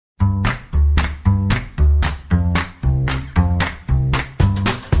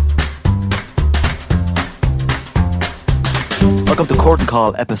Welcome to Curtain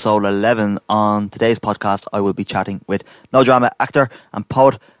Call, episode 11. On today's podcast, I will be chatting with No Drama actor and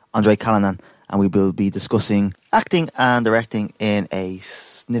poet André Callanan, and we will be discussing acting and directing in a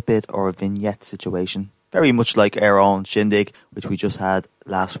snippet or a vignette situation, very much like our own Shindig, which we just had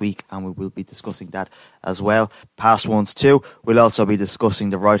last week, and we will be discussing that as well. Past ones too. We'll also be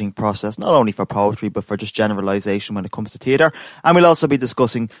discussing the writing process, not only for poetry, but for just generalisation when it comes to theatre. And we'll also be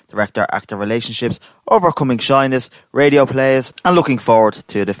discussing director-actor relationships, overcoming shyness, radio plays, and looking forward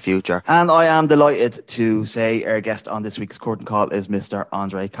to the future. And I am delighted to say our guest on this week's Curtain Call is Mr.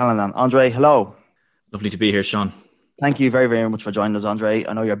 André Callanan. André, hello. Lovely to be here, Sean. Thank you very, very much for joining us, André.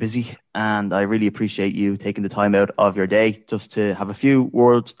 I know you're busy, and I really appreciate you taking the time out of your day just to have a few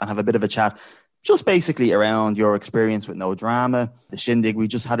words and have a bit of a chat, just basically around your experience with No Drama, the Shindig. We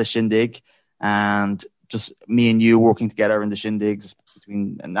just had a Shindig, and just me and you working together in the Shindigs,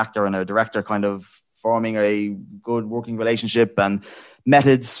 between an actor and a director, kind of forming a good working relationship, and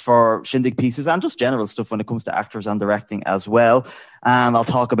methods for Shindig pieces and just general stuff when it comes to actors and directing as well. And I'll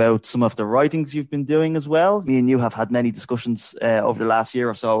talk about some of the writings you've been doing as well. Me and you have had many discussions over the last year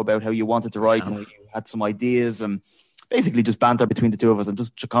or so about how you wanted to write, and how you had some ideas, and basically just banter between the two of us and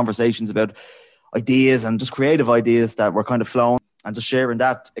just conversations about ideas and just creative ideas that were kind of flowing, and just sharing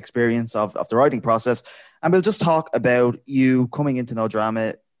that experience of the writing process. And we'll just talk about you coming into No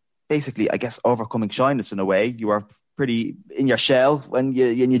Drama, basically, I guess, overcoming shyness in a way. You were pretty in your shell when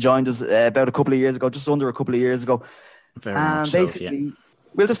you joined us about a couple of years ago, just under a couple of years ago. Very and much basically, so, yeah.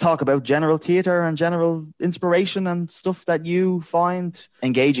 We'll just talk about general theatre and general inspiration and stuff that you find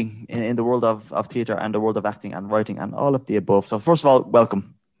engaging in the world of theatre and the world of acting and writing and all of the above. So first of all,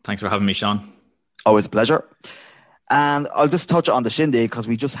 welcome. Thanks for having me, Sean. Always a pleasure. And I'll just touch on the Shindig because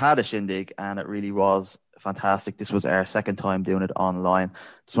we just had a Shindig and it really was fantastic. This was our second time doing it online.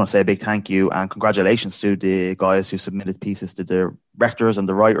 Just want to say a big thank you and congratulations to the guys who submitted pieces, to the directors and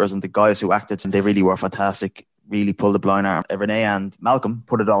the writers and the guys who acted. And they really were fantastic. Really pulled the blind arm. Renee and Malcolm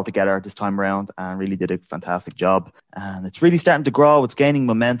put it all together this time around and really did a fantastic job. And it's really starting to grow. It's gaining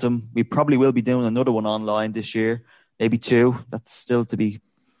momentum. We probably will be doing another one online this year, maybe two. That's still to be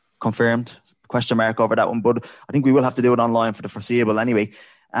confirmed. Question mark over that one, but I think we will have to do it online for the foreseeable anyway.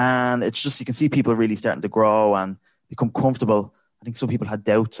 And it's just, you can see people really starting to grow and become comfortable. I think some people had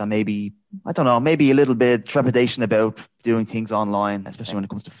doubts and maybe, I don't know, maybe a little bit trepidation about doing things online, especially when it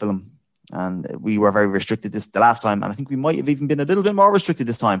comes to film. And we were very restricted the last time, and I think we might have even been a little bit more restricted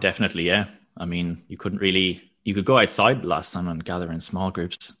this time. Definitely, yeah. I mean, you could go outside last time and gather in small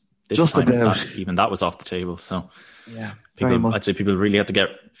groups. Just about. Even that was off the table. So yeah, I'd say people really had to get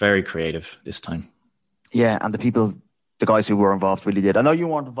very creative this time. Yeah, and the guys who were involved really did. I know you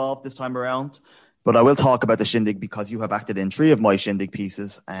weren't involved this time around, but I will talk about the Shindig because you have acted in 3 of my Shindig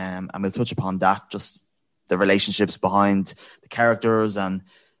pieces, and we'll touch upon that, just the relationships behind the characters and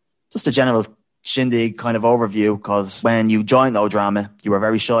just a general Shindig kind of overview. Because when you joined No Drama, you were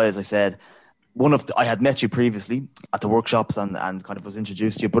very shy, as I said. I had met you previously at the workshops and kind of was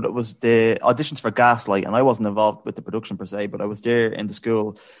introduced to you, but it was the auditions for Gaslight, and I wasn't involved with the production per se, but I was there in the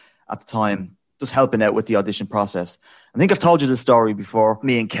school at the time, just helping out with the audition process. I think I've told you this story before.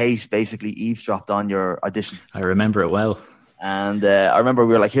 Me and Kate basically eavesdropped on your audition. I remember it well. And I remember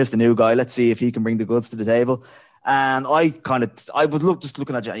we were like, here's the new guy. Let's see if he can bring the goods to the table. And I was just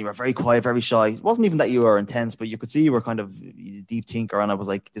looking at you, and you were very quiet, very shy. It wasn't even that you were intense, but you could see you were kind of a deep thinker. And I was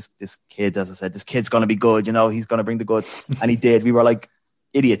like, this kid, as I said, this kid's going to be good. You know, he's going to bring the goods. And he did. We were like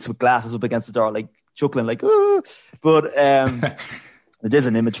idiots with glasses up against the door, like chuckling, like, ooh. But it is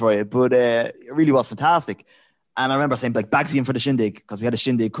an image for you. But it really was fantastic. And I remember saying, like, Bagsy in for the Shindig, because we had a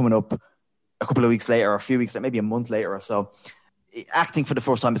Shindig coming up a couple of weeks later, or a few weeks, maybe a month later or so. Acting for the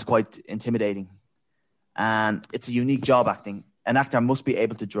first time is quite intimidating. And it's a unique job, acting. An actor must be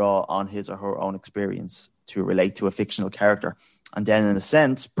able to draw on his or her own experience to relate to a fictional character, and then, in a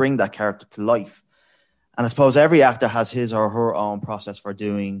sense, bring that character to life. And I suppose every actor has his or her own process for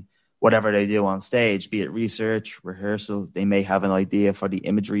doing whatever they do on stage, be it research, rehearsal. They may have an idea for the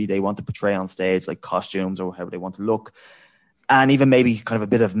imagery they want to portray on stage, like costumes or however they want to look, and even maybe kind of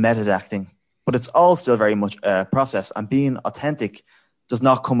a bit of method acting. But it's all still very much a process, and being authentic does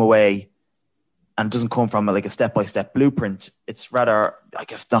not come away, and it doesn't come from like a step-by-step blueprint. It's rather, I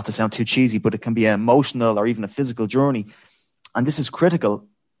guess, not to sound too cheesy, but it can be an emotional or even a physical journey. And this is critical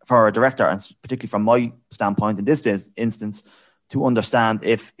for a director, and particularly from my standpoint in this instance, to understand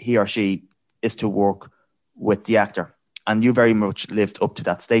if he or she is to work with the actor. And you very much lived up to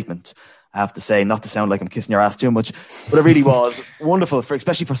that statement. I have to say, not to sound like I'm kissing your ass too much, but it really was wonderful,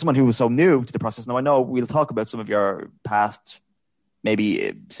 especially for someone who was so new to the process. Now, I know we'll talk about some of your past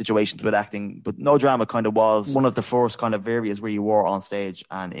maybe situations with acting, but No Drama kind of was one of the first kind of areas where you were on stage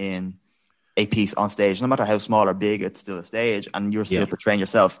and in a piece on stage, no matter how small or big, it's still a stage, and you're still portraying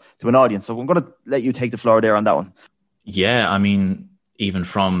yourself to an audience. So I'm going to let you take the floor there on that one. Yeah, I mean, even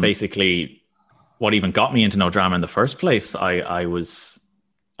from basically what even got me into No Drama in the first place, I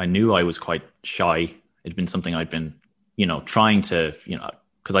knew I was quite shy. It'd been something I'd been, trying to,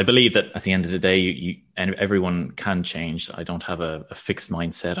 because I believe that at the end of the day, and everyone can change. I don't have a fixed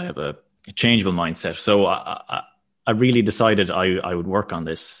mindset. I have a changeable mindset. So I really decided I would work on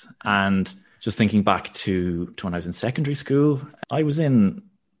this. And just thinking back to when I was in secondary school, I was in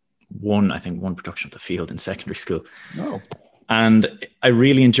one production of The Field in secondary school. Oh. And I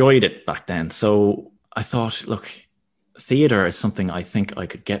really enjoyed it back then. So I thought, look, theatre is something I think I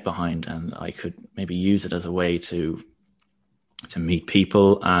could get behind, and I could maybe use it as a way to meet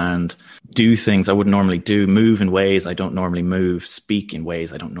people and do things I wouldn't normally do, move in ways I don't normally move, speak in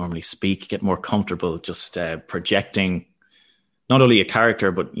ways I don't normally speak, get more comfortable just projecting not only a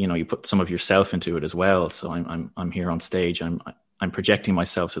character, but you put some of yourself into it as well. So I'm here on stage, I'm projecting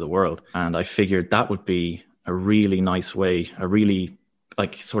myself to the world, and I figured that would be a really nice way, a really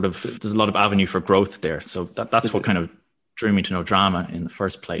there's a lot of avenue for growth there. So that's what kind of drew me to No Drama in the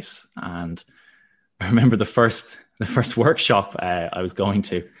first place. And I remember the first workshop I was going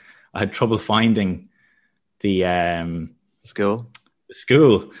to, I had trouble finding the school.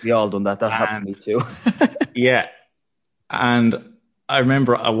 We all done that. That happened to me too. Yeah. And I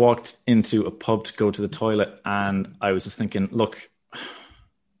remember I walked into a pub to go to the toilet, and I was just thinking, look,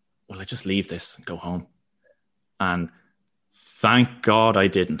 will I just leave this and go home? And thank God I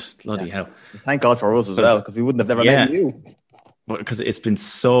didn't. Bloody hell. Thank God for us as well, because we wouldn't have never met you. But because it's been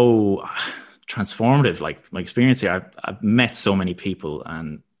so transformative, like my experience here, I've met so many people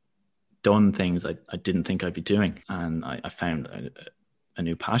and done things I didn't think I'd be doing. And I found a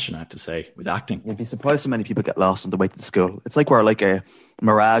new passion, I have to say, with acting. You'd be surprised how many people get lost on the way to the school. It's like we're like a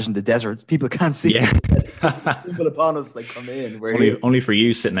mirage in the desert. People can't see. Yeah. People upon us come in. Only for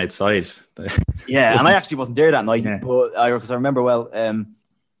you sitting outside. Yeah, and I actually wasn't there that night, but because I remember well.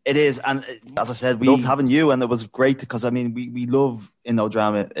 It is, and as I said, we loved having you, and it was great because we love in No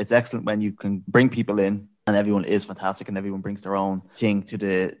Drama. It's excellent when you can bring people in, and everyone is fantastic, and everyone brings their own thing to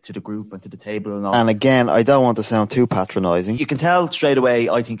the group and to the table and all. And again, I don't want to sound too patronising. You can tell straight away,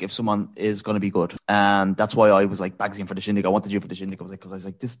 I think, if someone is going to be good, and that's why I was like Bagsy for the Shindig. I wanted you for the Shindig. Because I was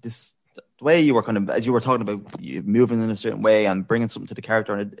like, this the way you were kind of, as you were talking about, you moving in a certain way and bringing something to the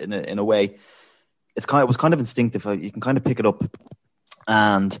character in a way. It was kind of instinctive. You can kind of pick it up.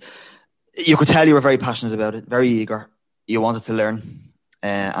 And you could tell you were very passionate about it, very eager. You wanted to learn.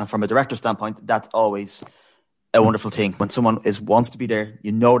 And from a director's standpoint, that's always a wonderful thing. When someone wants to be there,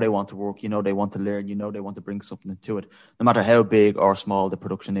 they want to work, they want to learn, they want to bring something to it. No matter how big or small the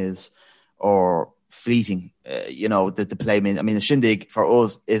production is or fleeting, the play. The Shindig for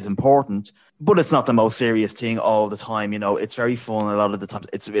us is important, but it's not the most serious thing all the time. It's very fun a lot of the time.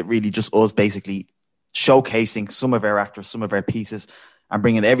 It's really just us basically showcasing some of our actors, some of our pieces, and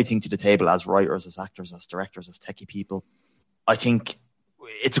bringing everything to the table as writers, as actors, as directors, as techie people. I think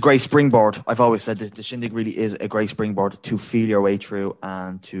it's a great springboard. I've always said that the Shindig really is a great springboard to feel your way through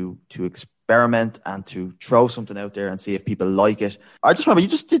and to experiment and to throw something out there and see if people like it. I just remember you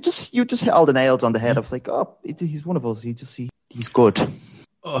just hit all the nails on the head. I was like, he's one of us. He's good.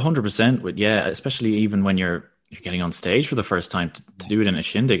 100%. Yeah, especially even when you're getting on stage for the first time to do it in a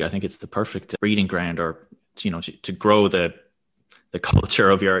Shindig. I think it's the perfect breeding ground, or to grow the culture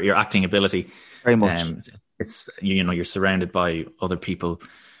of your acting ability. Very much. It's you're surrounded by other people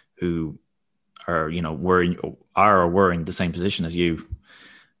who are were in the same position as you,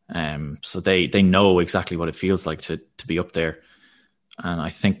 so they know exactly what it feels like to be up there, and I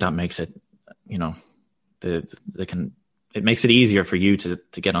think that makes it it makes it easier for you to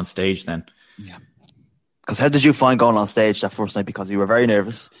get on stage then. Yeah. Because how did you find going on stage that first night? Because you were very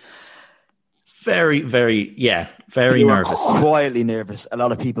nervous. Very, very, very nervous. Quietly nervous. A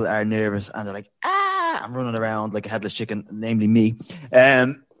lot of people are nervous and they're like, I'm running around like a headless chicken, namely me.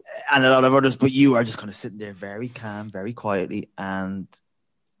 And a lot of others, but you are just kind of sitting there very calm, very quietly. And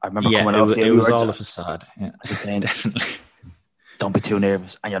I remember coming off it was all a facade. Yeah. Just saying, definitely. Don't be too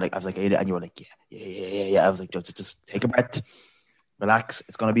nervous. And I was like, and you were like, yeah. I was like, just take a breath. Relax.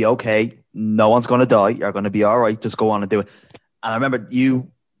 It's going to be okay. No one's going to die. You're going to be all right. Just go on and do it. And I remember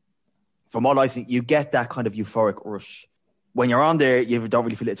from all I see, you get that kind of euphoric rush. When you're on there, you don't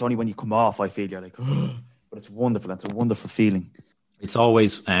really feel it. It's only when you come off, I feel you're like, but it's wonderful. It's a wonderful feeling. It's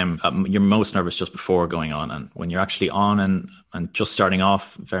always, you're most nervous just before going on. And when you're actually on and just starting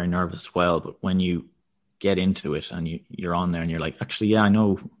off, very nervous as well. But when you get into it and you're on there and you're like, actually, yeah, I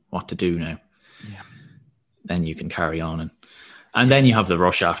know what to do now. Yeah. Then you can carry on. And then you have the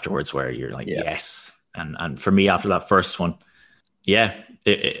rush afterwards where you're like, yes. And for me, after that first one, I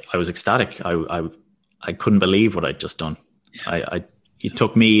was ecstatic. I couldn't believe what I'd just done. It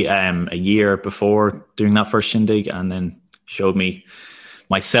took me a year before doing that first shindig, and then showed me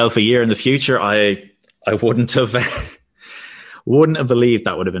myself a year in the future. I wouldn't have believed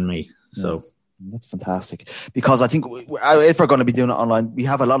that would have been me. So that's fantastic, because I think if we're going to be doing it online, we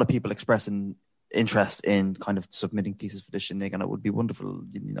have a lot of people expressing interest in kind of submitting pieces for the shindig, and it would be wonderful.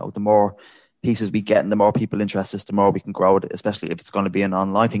 The more pieces we get and the more people interested, the more we can grow it, especially if it's going to be an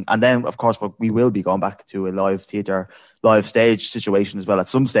online thing. And then, of course, we will be going back to a live theatre, live stage situation as well at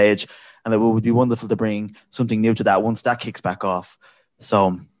some stage. And it would be wonderful to bring something new to that once that kicks back off.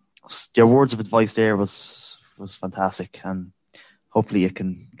 So your words of advice there was fantastic. And hopefully it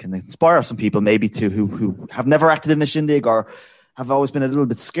can inspire some people maybe who have never acted in a shindig or have always been a little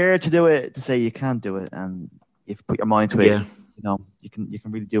bit scared to do it, to say you can't do it. And if you put your mind to it, you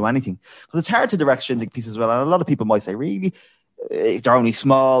can really do anything, because it's hard to direct shindig pieces as well. And a lot of people might say, really, they're only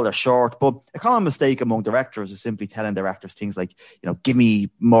small, they're short. But a common mistake among directors is simply telling their actors things like, give me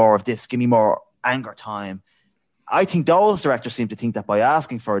more of this, give me more anger time. I think those directors seem to think that by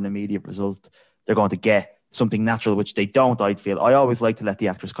asking for an immediate result, they're going to get something natural, which they don't. I always like to let the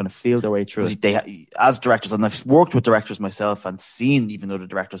actors kind of feel their way through it. They, as directors, and I've worked with directors myself and seen even other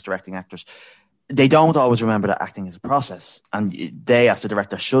directors directing actors, they don't always remember that acting is a process, and they, as the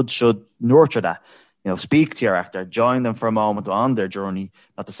director, should nurture that. Speak to your actor, join them for a moment on their journey.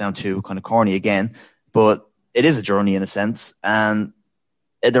 Not to sound too kind of corny again, but it is a journey in a sense, and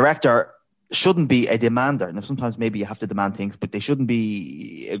a director shouldn't be a demander. Now, sometimes maybe you have to demand things, but they shouldn't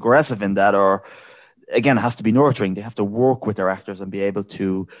be aggressive in that. Or again, it has to be nurturing. They have to work with their actors and be able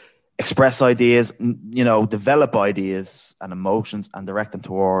to express ideas, develop ideas and emotions, and direct them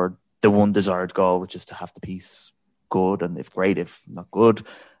toward the one desired goal, which is to have the piece good, and if great, if not good,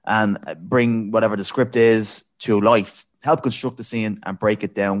 and bring whatever the script is to life, help construct the scene and break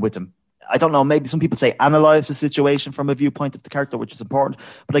it down with them. I don't know, maybe some people say analyze the situation from a viewpoint of the character, which is important.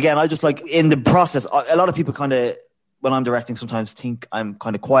 But again, I just like in the process, a lot of people kind of, when I'm directing, sometimes think I'm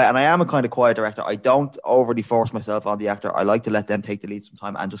kind of quiet, and I am a kind of quiet director. I don't overly force myself on the actor. I like to let them take the lead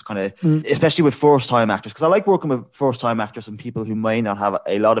sometime and just kind of, especially with first-time actors, because I like working with first-time actors and people who may not have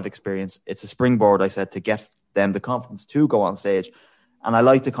a lot of experience. It's a springboard, I said, to get them the confidence to go on stage. And I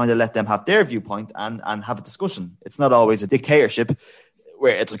like to kind of let them have their viewpoint and have a discussion. It's not always a dictatorship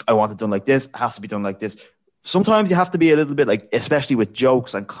where it's like, I want it done like this, it has to be done like this. Sometimes you have to be a little bit like, especially with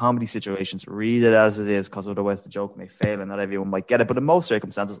jokes and comedy situations, read it as it is, because otherwise the joke may fail and not everyone might get it. But in most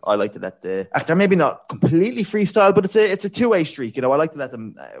circumstances, I like to let the actor, maybe not completely freestyle, but it's a two-way streak. I like to let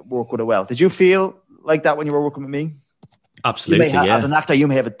them work with it well. Did you feel like that when you were working with me? Absolutely, yeah. As an actor, you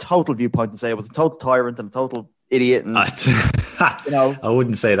may have a total viewpoint and say I was a total tyrant and a total idiot. And, I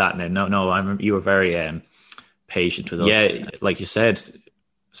wouldn't say that now. No, you were very patient with us. Yeah, like you said,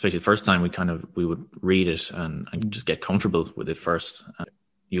 especially the first time we would read it and just get comfortable with it first.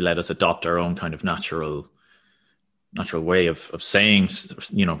 You let us adopt our own kind of natural way of saying,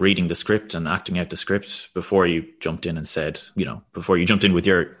 reading the script and acting out the script before you jumped in and said, before you jumped in with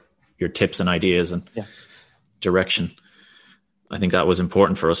your tips and ideas and direction. I think that was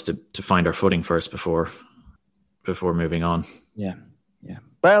important for us to find our footing first before moving on. Yeah.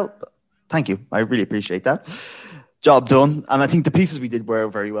 Well, thank you. I really appreciate that. Job done. And I think the pieces we did were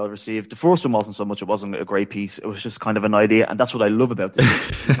very well received. The first one wasn't so much, it wasn't a great piece. It was just kind of an idea. And that's what I love about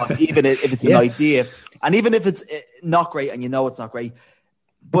this. Because even if it's an idea, and even if it's not great and it's not great,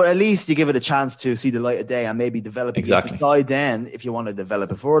 but at least you give it a chance to see the light of day and maybe develop it. Exactly. You decide then if you want to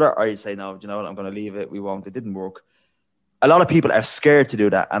develop it further, or you say, no, you know what, I'm going to leave it. We won't. It didn't work. A lot of people are scared to do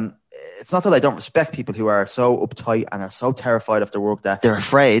that. And it's not that I don't respect people who are so uptight and are so terrified of their work that they're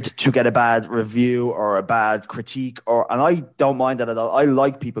afraid to get a bad review or a bad critique. And I don't mind that at all. I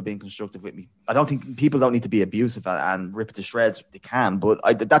like people being constructive with me. I don't think people don't need to be abusive and rip it to shreds. They can, but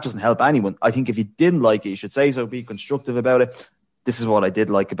that doesn't help anyone. I think if you didn't like it, you should say so, be constructive about it. This is what I did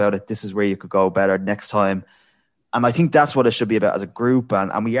like about it. This is where you could go better next time. And I think that's what it should be about as a group,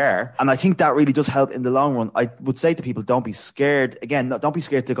 and we are. And I think that really does help in the long run. I would say to people, don't be scared. Again, don't be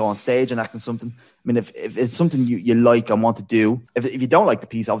scared to go on stage and act in something. I mean, if it's something you like and want to do, if you don't like the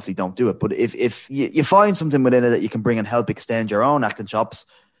piece, obviously don't do it. But if you find something within it that you can bring and help extend your own acting chops,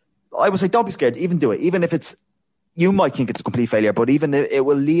 I would say don't be scared. Even do it. Even if you might think it's a complete failure, but even if it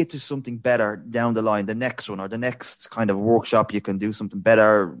will lead to something better down the line, the next one or the next kind of workshop, you can do something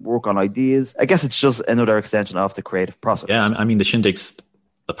better, work on ideas. I guess it's just another extension of the creative process. Yeah, I mean, the Shindig's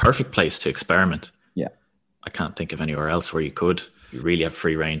the perfect place to experiment. Yeah. I can't think of anywhere else where you could. You really have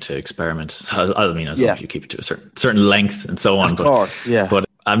free reign to experiment. So, I mean, as long as you keep it to a certain length and so on. Of course, yeah. But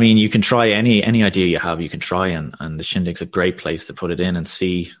I mean, you can try any idea you have. You can try, and the Shindig's a great place to put it in and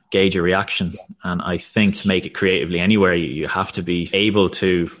gauge your reaction. And I think to make it creatively anywhere, you have to be able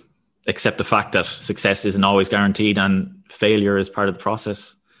to accept the fact that success isn't always guaranteed and failure is part of the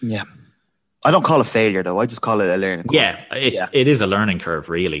process. Yeah. I don't call it failure, though. I just call it a learning curve. Yeah, it is a learning curve,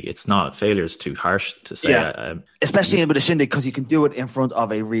 really. It's not, failure is too harsh to say. Yeah. Especially with a Shindig, because you can do it in front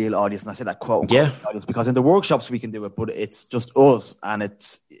of a real audience. And I say that quote audience, because in the workshops we can do it, but it's just us. And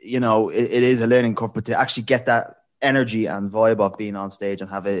it's, you know, it is a learning curve. But to actually get that energy and vibe of being on stage and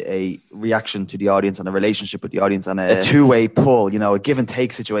have a reaction to the audience and a relationship with the audience and a two-way pull, you know, a give and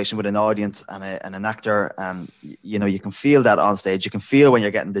take situation with an audience and an actor. And, you know, you can feel that on stage. You can feel when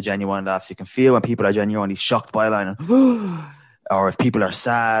you're getting the genuine laughs. You can feel when people are genuinely shocked by a line, or if people are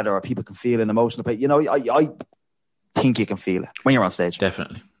sad, or people can feel an emotional pain. You know, I think you can feel it when you're on stage.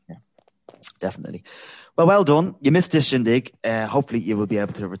 Definitely. Yeah, definitely. Well done. You missed this Shindig. Hopefully you will be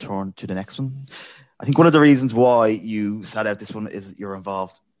able to return to the next one. I think one of the reasons why you sat out this one is you're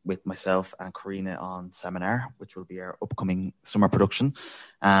involved with myself and Karina on Seminar, which will be our upcoming summer production.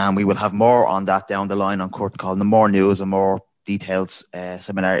 And we will have more on that down the line on Curtain Call. And the more news and more details,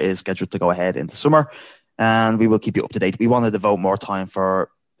 Seminar is scheduled to go ahead in the summer. And we will keep you up to date. We want to devote more time for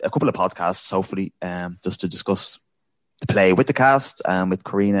a couple of podcasts, hopefully, just to discuss the play with the cast and with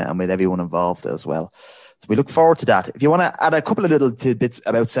Karina and with everyone involved as well. So we look forward to that. If you want to add a couple of little tidbits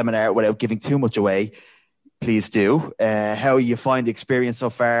about Seminar without giving too much away, please do. How you find the experience so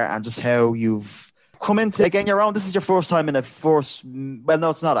far and just how you've come into, again, your own. This is your first time in well,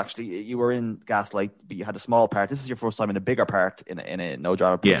 no, it's not actually. You were in Gaslight, but you had a small part. This is your first time in a bigger part in a No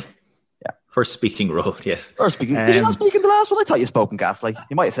Drama production. Yeah. First speaking role, yes. First speaking. Did you not speak in the last one? I thought you spoke in Gaslight.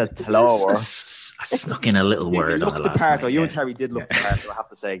 You might have said hello. I snuck in a little word. You looked the part, though. You and Terry did look the part, I have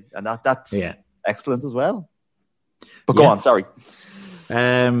to say. And that's excellent as well. But go on, sorry.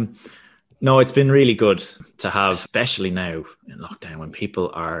 No, it's been really good to have, especially now in lockdown when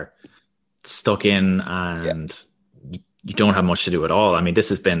people are stuck in and you don't have much to do at all. I mean, this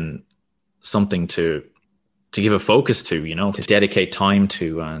has been something to give a focus to, you know, to dedicate time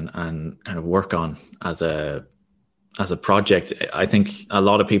to and kind of work on as a project. I think a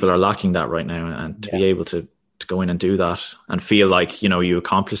lot of people are lacking that right now, and to be able to go in and do that and feel like, you know, you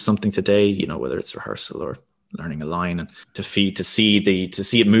accomplished something today, you know, whether it's rehearsal or learning a line, and to see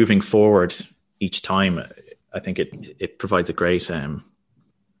it moving forward each time. I think it provides a great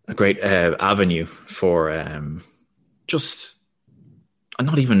avenue for just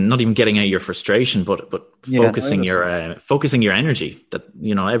not even getting out your frustration, but focusing your energy. That,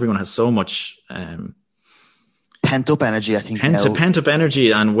 you know, everyone has so much pent up energy. I think pent up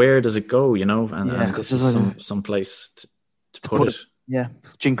energy, and where does it go? You know, and this is some place to put it. Yeah,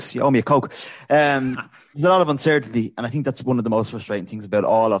 Jinx, you owe me a Coke. There's a lot of uncertainty, and I think that's one of the most frustrating things about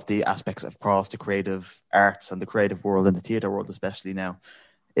all of the aspects across the creative arts and the creative world and the theatre world, especially now,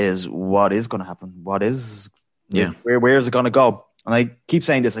 is what is going to happen. Where is it going to go? And I keep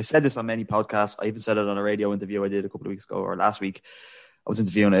saying this. I've said this on many podcasts. I even said it on a radio interview I did a couple of weeks ago, or last week. I was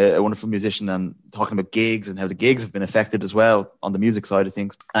interviewing a wonderful musician and talking about gigs and how the gigs have been affected as well on the music side of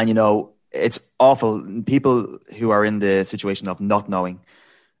things. And, you know, it's awful. People who are in the situation of not knowing,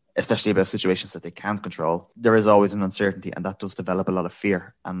 especially about situations that they can't control, there is always an uncertainty, and that does develop a lot of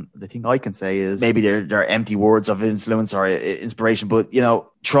fear. And the thing I can say is, maybe there are empty words of influence or inspiration, but, you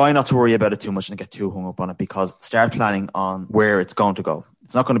know, try not to worry about it too much and get too hung up on it, because start planning on where it's going to go.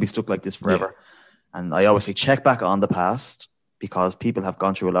 It's not going to be stuck like this forever. Yeah. And I always say, check back on the past, because people have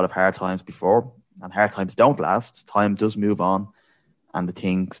gone through a lot of hard times before, and hard times don't last. Time does move on, and the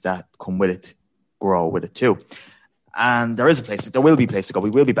things that come with it grow with it too. And there will be a place to go. We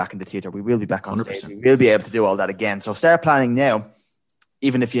will be back in the theatre. We will be back on 100%. Stage. We will be able to do all that again. So start planning now,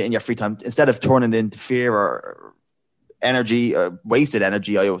 even if you're in your free time, instead of turning it into fear or energy or wasted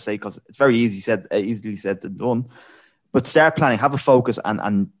energy, I always say, because it's very easily said than done. But start planning, have a focus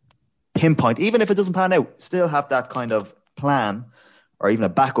and pinpoint, even if it doesn't pan out, still have that kind of plan or even a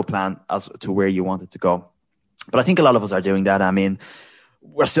backup plan as to where you want it to go. But I think a lot of us are doing that. I mean,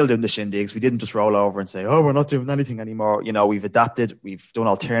 we're still doing the Shindigs. We didn't just roll over and say, oh, we're not doing anything anymore. You know, we've adapted, we've done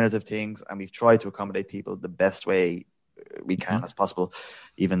alternative things, and we've tried to accommodate people the best way we can as possible.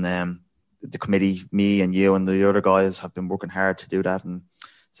 Even the committee, me and you and the other guys have been working hard to do that and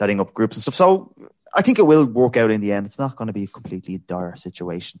setting up groups and stuff. So I think it will work out in the end. It's not going to be a completely dire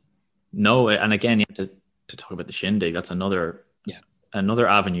situation. No, and again, to talk about the Shindig, that's another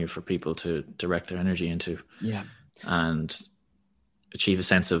avenue for people to direct their energy into. Yeah. And achieve a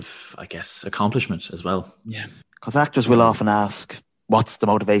sense of, I guess, accomplishment as well. Yeah. Because actors will often ask, what's the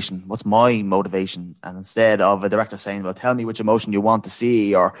motivation? What's my motivation? And instead of a director saying, well, tell me which emotion you want to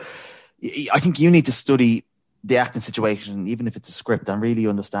see, or I think you need to study the acting situation, even if it's a script, and really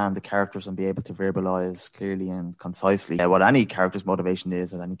understand the characters and be able to verbalize clearly and concisely what any character's motivation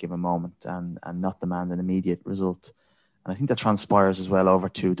is at any given moment, and not demand an immediate result. And I think that transpires as well over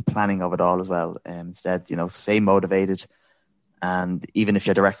to the planning of it all as well. Instead, stay motivated, and even if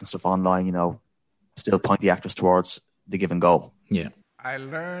you're directing stuff online, still point the actors towards the given goal. Yeah. I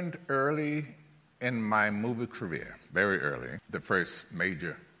learned early in my movie career, very early, the first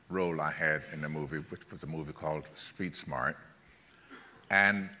major role I had in the movie, which was a movie called Street Smart.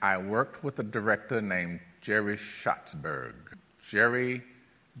 And I worked with a director named Jerry Schatzberg. Jerry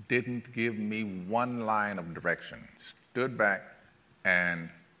didn't give me one line of direction, stood back and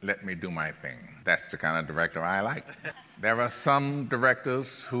let me do my thing. That's the kind of director I like. There are some directors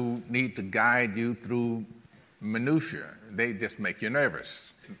who need to guide you through minutiae. They just make you nervous,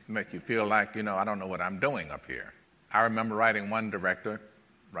 make you feel like, I don't know what I'm doing up here. I remember writing one director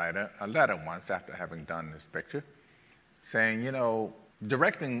a letter once after having done this picture saying,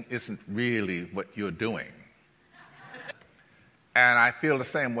 directing isn't really what you're doing. And I feel the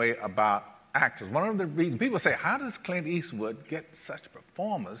same way about actors. One of the reasons people say, how does Clint Eastwood get such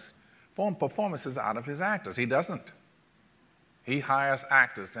performances out of his actors? He doesn't. He hires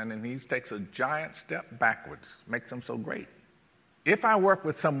actors and then he takes a giant step backwards, makes them so great. If I work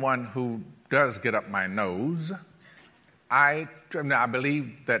with someone who does get up my nose, I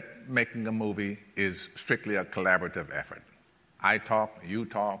believe that making a movie is strictly a collaborative effort. I talk, you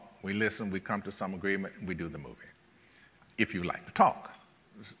talk, we listen, we come to some agreement, and we do the movie. If you like to talk.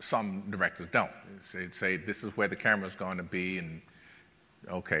 Some directors don't. They say, this is where the camera's going to be, and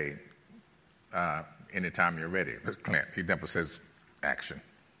okay, anytime you're ready. But Clint, he never says action.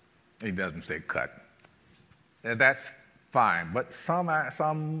 He doesn't say cut. And that's fine. But some,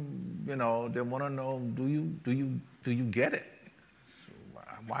 they want to know, do you get it? So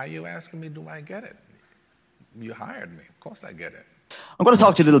why are you asking me, do I get it? You hired me. Of course I get it. I'm going to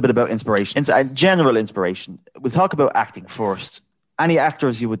talk to you a little bit about inspiration, general inspiration. We'll talk about acting first. Any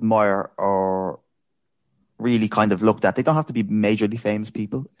actors you admire or really kind of looked at? They don't have to be majorly famous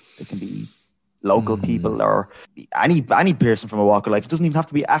people. They can be local people or any person from a walk of life. It doesn't even have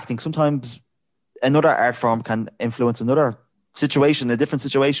to be acting. Sometimes another art form can influence another situation, a different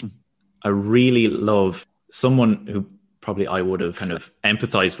situation. I really love someone who probably I would have kind of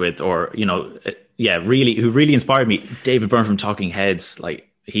empathized with, or, who really inspired me. David Byrne from Talking Heads. Like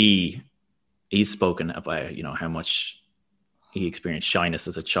he's spoken about, how much he experienced shyness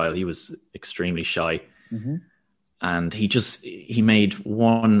as a child. He was extremely shy. Mm-hmm. And he did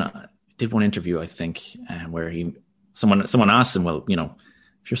one interview, I think, where someone asked him, well,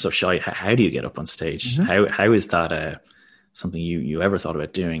 if you're so shy, how do you get up on stage? Mm-hmm. How is that something you ever thought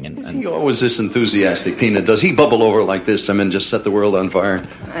about doing? Is he always this enthusiastic, Tina? Does he bubble over like this and just set the world on fire?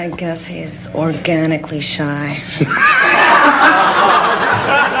 I guess he's organically shy.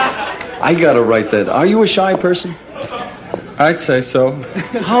 I gotta write that. Are you a shy person? I'd say so.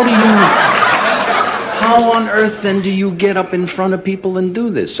 How on earth then do you get up in front of people and do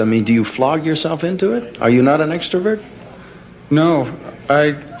this? I mean, do you flog yourself into it? Are you not an extrovert? No,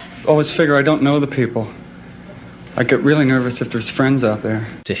 I always figure I don't know the people. I get really nervous if there's friends out there.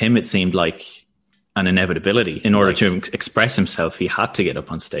 To him, it seemed like an inevitability. In order to express himself, he had to get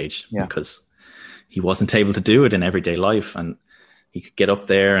up on stage because he wasn't able to do it in everyday life. And he could get up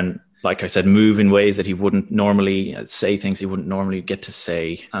there and, like I said, move in ways that he wouldn't normally say, things he wouldn't normally get to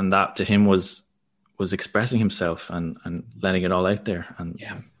say. And that to him was expressing himself and letting it all out there. And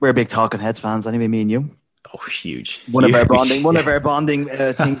we're big Talking Heads fans anyway, me and you. Oh, huge. One of our bonding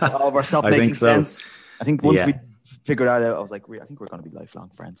things over stop making sense. I think once we figured that out, I was like, I think we're going to be lifelong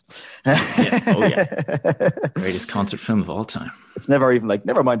friends. Greatest concert film of all time. It's never even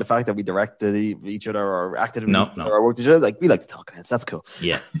never mind the fact that we directed each other or acted in or worked with each other. We like to talk Heads. That's cool.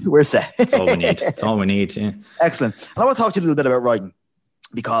 Yeah. We're set. That's all we need. That's all we need. Yeah. Excellent. And I want to talk to you a little bit about writing,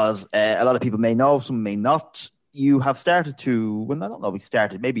 because a lot of people may know, some may not. You have started to, I don't know,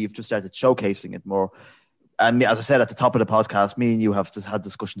 maybe you've just started showcasing it more. And as I said at the top of the podcast, me and you have just had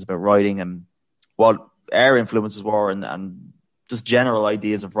discussions about writing and what our influences were and just general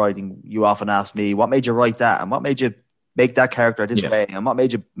ideas of writing. You often ask me, what made you write that? And what made you make that character this way? And what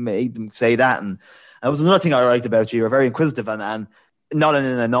made them say that? And that was another thing I liked about you. You're very inquisitive. And not in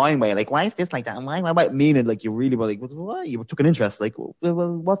an annoying way, like, why is this like that? And why? Meaning, like, you really were like, what? You took an interest, like, well,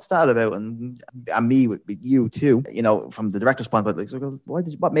 what's that about? And me with you too, you know, from the director's point, but like, so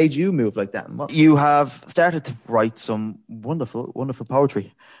what made you move like that? And you have started to write some wonderful, wonderful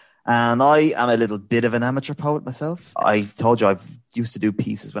poetry. And I am a little bit of an amateur poet myself. I told you I've used to do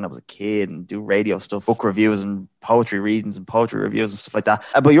pieces when I was a kid and do radio stuff, book reviews and poetry readings and poetry reviews and stuff like that.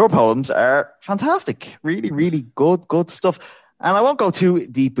 But your poems are fantastic. Really, really good stuff. And I won't go too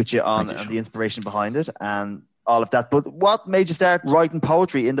deep with you on the inspiration behind it and all of that. But what made you start writing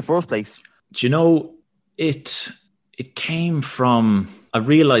poetry in the first place? Do you know, it came from, I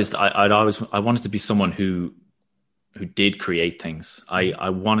realized I wanted to be someone who did create things. I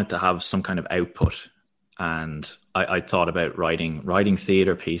wanted to have some kind of output, and I thought about writing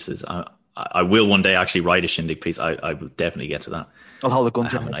theatre pieces. I will one day actually write a shindig piece. I will definitely get to that. I'll hold a gun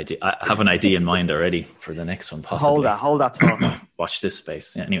to you. I have an idea in mind already for the next one, possibly. Hold that thought. Watch this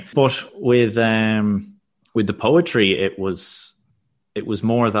space. Yeah, anyway, but with the poetry, it was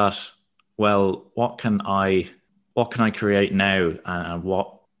more that, well, what can I create now, and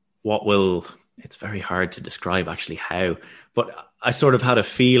what will. It's very hard to describe actually how, but I sort of had a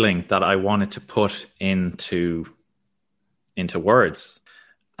feeling that I wanted to put into words,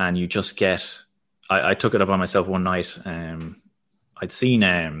 and you just get, I took it up on myself one night. I'd seen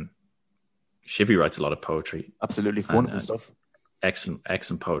Shivy writes a lot of poetry. Absolutely wonderful stuff.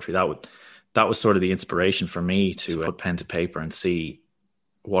 Excellent poetry. That was sort of the inspiration for me to put pen to paper and see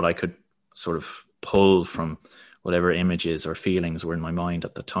what I could sort of pull from whatever images or feelings were in my mind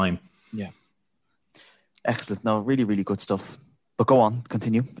at the time. Yeah. Excellent. No, really, really good stuff. But go on,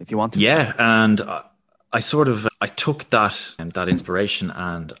 continue if you want to. Yeah, and I took that inspiration,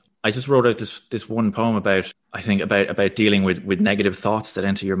 and I just wrote out this one poem about dealing with negative thoughts that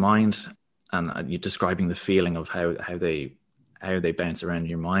enter your mind, and you're describing the feeling of how they bounce around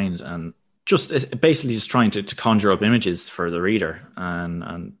your mind, and just basically just trying to conjure up images for the reader,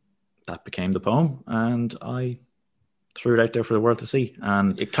 and that became the poem, and I threw it out there for the world to see.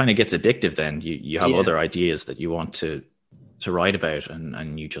 And it kind of gets addictive then. You have other ideas that you want to write about,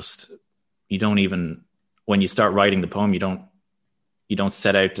 and you don't even, when you start writing the poem, you don't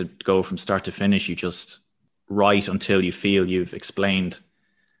set out to go from start to finish. You just write until you feel you've explained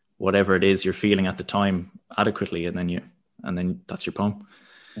whatever it is you're feeling at the time adequately, and then that's your poem.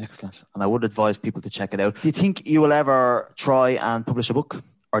 Excellent. And I would advise people to check it out. Do you think you will ever try and publish a book,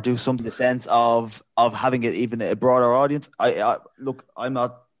 or do something in the sense of having it even a broader audience? Look, I'm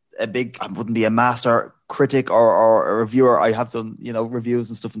not I wouldn't be a master critic or a reviewer. I have done, reviews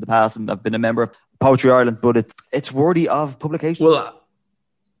and stuff in the past, and I've been a member of Poetry Ireland, but it's worthy of publication. Well,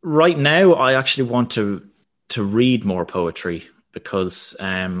 right now I actually want to read more poetry, because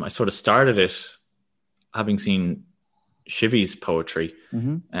I sort of started it having seen Shivy's poetry,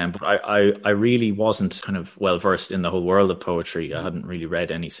 but I really wasn't kind of well versed in the whole world of poetry. I hadn't really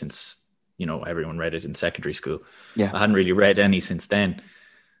read any since, everyone read it in secondary school. I hadn't really read any since then.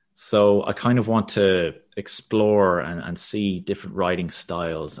 So I kind of want to explore and see different writing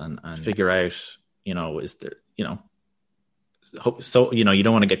styles and figure out, is there, so, you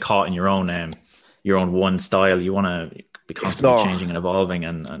don't want to get caught in your own one style. You want to be constantly changing and evolving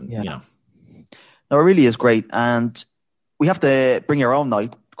and. No, it really is great. And we have the Bring Your Own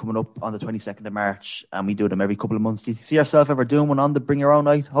night coming up on the 22nd of March, and we do them every couple of months. Do you see yourself ever doing one on the Bring Your Own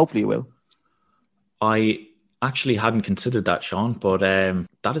night? Hopefully you will. I actually hadn't considered that, Sean, but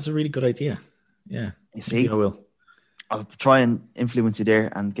that is a really good idea. Yeah. You see? I will. I'll try and influence you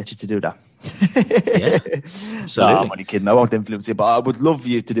there and get you to do that. Yeah, absolutely. No, I'm only kidding. I won't influence you, but I would love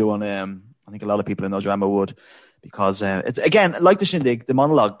you to do one. I think a lot of people in No Drama would, because it's, again, like the Shindig, the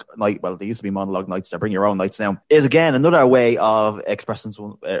monologue night, well, there used to be monologue nights, they Bring Your Own nights now, is again another way of expressing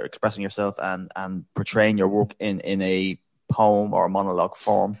yourself and portraying your work in a poem or monologue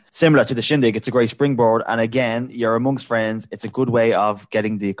form. Similar to the Shindig, it's a great springboard, and again, you're amongst friends. It's a good way of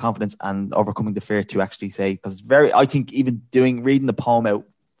getting the confidence and overcoming the fear to actually say, because I think even reading the poem out,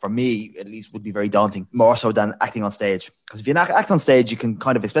 for me at least, would be very daunting, more so than acting on stage. Because if you act on stage, you can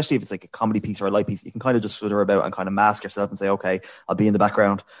kind of, especially if it's like a comedy piece or a light piece, you can kind of just flutter about and kind of mask yourself and say, okay, I'll be in the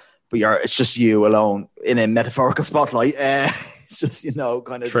background, but it's just you alone in a metaphorical spotlight. It's just,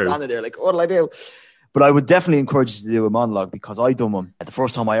 kind of standing there like, what'll I do? But I would definitely encourage you to do a monologue, because I done one. The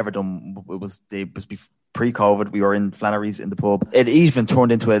first time I ever done it was pre-COVID. We were in Flannery's in the pub. It even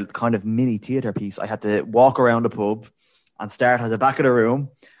turned into a kind of mini theatre piece. I had to walk around the pub and start at the back of the room,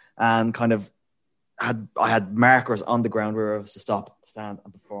 and kind of I had markers on the ground where I was to stop stand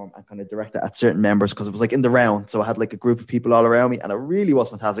and perform and kind of direct it at certain members because it was like in the round. So I had like a group of people all around me and it really was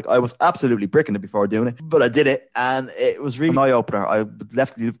fantastic. I was absolutely bricking it before doing it, but I did it and it was really an eye-opener. I would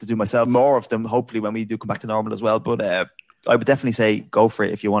definitely love to do myself more of them, hopefully when we do come back to normal as well. But I would definitely say go for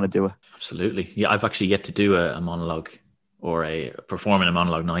it if you want to do it. Absolutely. Yeah, I've actually yet to do a monologue or perform in a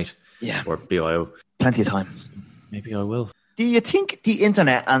monologue night or BYO. Plenty of time. Maybe I will. Do you think the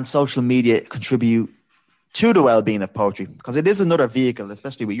internet and social media contribute to the well-being of poetry? Because it is another vehicle,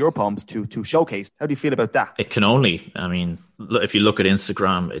 especially with your poems, to showcase. How do you feel about that? It can only, I mean, if you look at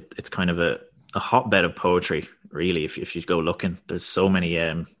Instagram, it's kind of a hotbed of poetry, really. If you go looking, there's so many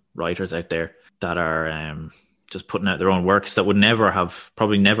writers out there that are just putting out their own works that would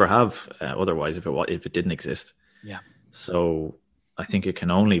probably never have otherwise if it didn't exist. Yeah. So I think it can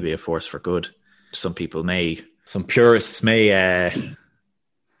only be a force for good. Some purists may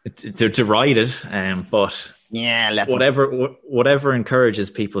to ride it, but yeah, whatever encourages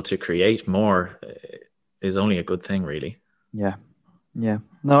people to create more is only a good thing, really. Yeah,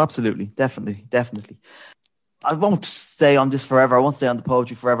 no, absolutely, definitely. I won't stay on this forever. I won't stay on the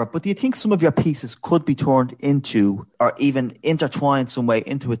poetry forever. But do you think some of your pieces could be turned into, or even intertwined some way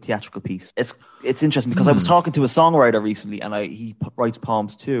into a theatrical piece? It's interesting because I was talking to a songwriter recently, and he writes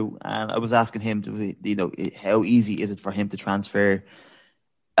poems too. And I was asking him, how easy is it for him to transfer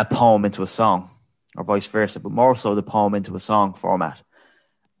a poem into a song, or vice versa, but more so the poem into a song format?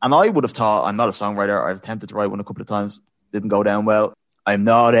 And I would have thought, I'm not a songwriter. I've attempted to write one a couple of times, didn't go down well. I'm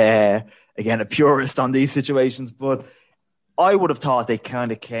not again, a purist on these situations, but I would have thought they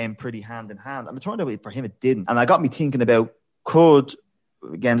kind of came pretty hand in hand. And it turned out for him, it didn't. And it got me thinking about,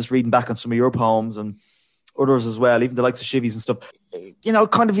 again, just reading back on some of your poems and others as well, even the likes of Shivy's and stuff,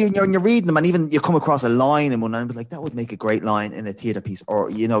 kind of, when you're reading them and even you come across a line in one and be like, that would make a great line in a theatre piece, or,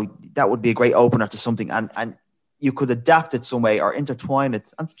 that would be a great opener to something. And you could adapt it some way or intertwine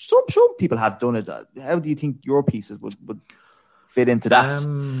it. And some people have done it. How do you think your pieces would fit into that?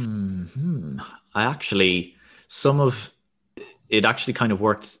 I actually, it actually kind of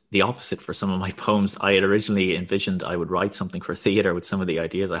worked the opposite for some of my poems. I had originally envisioned I would write something for theatre with some of the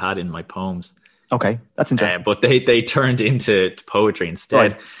ideas I had in my poems. Okay, that's interesting. But they turned into poetry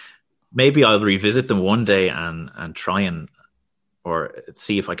instead. Right. Maybe I'll revisit them one day and try or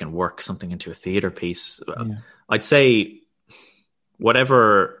see if I can work something into a theatre piece. Yeah. I'd say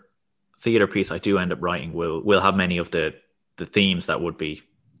whatever theatre piece I do end up writing will have many of the themes that would be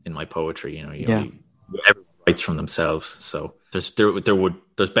in my poetry. Everyone writes from themselves, so there's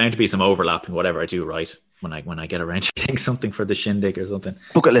bound to be some overlap in whatever I do write when I get around to doing something for the shindig or something.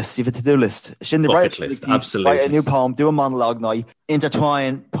 Bucket list, you have a to-do list. Shindig, absolutely. Write a new poem, do a monologue night,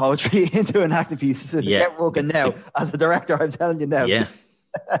 intertwine poetry into an acting piece. Get working now. As a director, I'm telling you now. Yeah.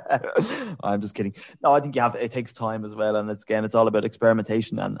 I'm just kidding. No, I think it takes time as well, and it's all about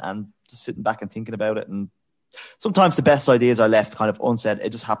experimentation and just sitting back and thinking about it. And sometimes the best ideas are left kind of unsaid.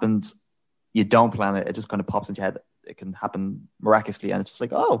 It just happens. You don't plan it. It just kind of pops into your head. It can happen miraculously, and it's just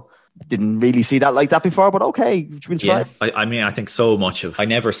like, oh, I didn't really see that like that before, but okay, we'll try. I mean, I think so much I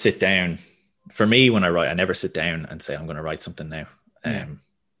never sit down. For me, when I write, I never sit down and say I'm going to write something now.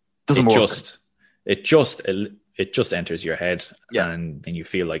 Doesn't work. It just enters your head, and then you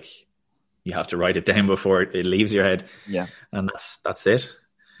feel like you have to write it down before it leaves your head. Yeah, and that's it.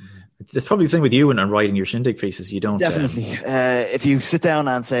 It's probably the same with you when I'm writing your shindig pieces. You don't definitely. If you sit down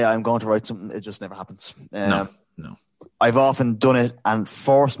and say I'm going to write something, it just never happens. No. I've often done it and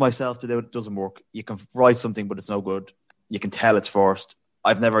forced myself to do it. It doesn't work. You can write something, but it's no good. You can tell it's forced.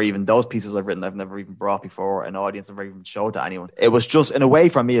 Those pieces I've written, I've never even brought before an audience. I've never even showed to anyone. It was just in a way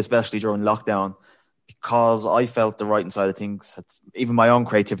for me, especially during lockdown, because I felt the writing side of things, even my own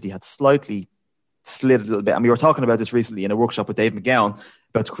creativity had slightly slid a little bit. And we were talking about this recently in a workshop with Dave McGowan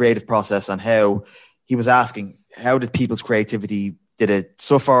about the creative process and how he was asking, how did people's creativity, did it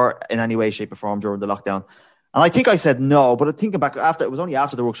suffer in any way, shape or form during the lockdown? And I think I said no, but thinking back it was only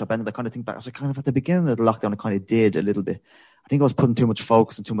after the workshop ended, I kind of think back, I was like, kind of at the beginning of the lockdown, I kind of did a little bit. I think I was putting too much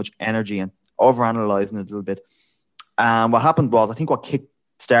focus and too much energy and overanalyzing it a little bit. And what happened was, I think what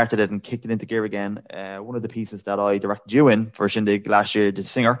started it and kicked it into gear again, one of the pieces that I directed you in for Shindig last year, The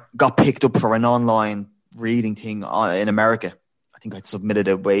Singer, got picked up for an online reading thing in America. I think I'd submitted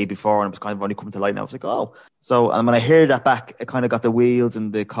it way before and it was kind of only coming to light and I was like, oh. So, and when I heard that back, it kind of got the wheels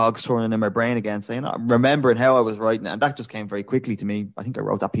and the cogs turning in my brain again, saying, I'm remembering how I was writing it. And that just came very quickly to me. I think I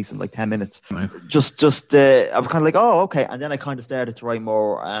wrote that piece in like 10 minutes. Right. I was kind of like, oh, okay. And then I kind of started to write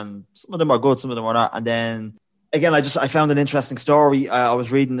more and some of them are good, some of them are not. And then again, I found an interesting story. I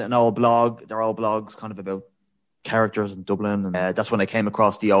was reading an old blog. They're all blogs kind of about characters in Dublin. And that's when I came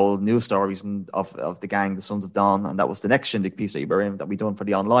across the old news stories of the gang, the Sons of Dawn. And that was the next Shindig piece that you were in, that we done for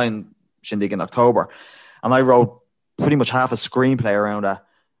the online Shindig in October. And I wrote pretty much half a screenplay around that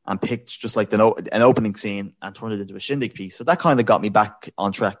and picked just like an opening scene and turned it into a Shindig piece. So that kind of got me back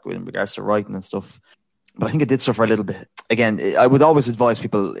on track in regards to writing and stuff. But I think it did suffer a little bit. Again, I would always advise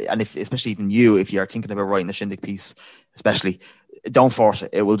people, and especially even you, if you're thinking about writing a Shindig piece, especially, don't force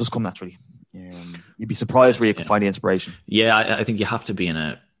it. It will just come naturally. You'd be surprised where you can find the inspiration. Yeah, I think you have to be in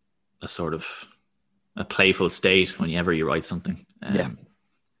a sort of a playful state whenever you write something.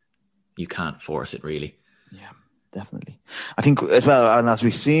 You can't force it, really. Yeah, definitely. I think as well, and as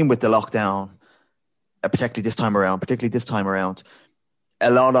we've seen with the lockdown, particularly this time around, a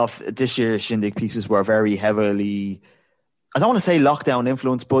lot of this year's Shindig pieces were very heavily, I don't want to say lockdown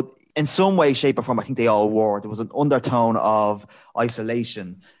influence, but in some way, shape or form, I think they all were. There was an undertone of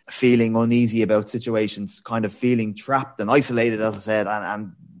isolation, feeling uneasy about situations, kind of feeling trapped and isolated, as I said,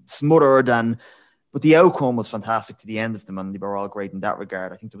 and smothered. But the outcome was fantastic to the end of them, and they were all great in that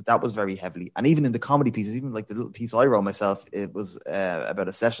regard. I think that was very heavily. And even in the comedy pieces, even like the little piece I wrote myself, it was about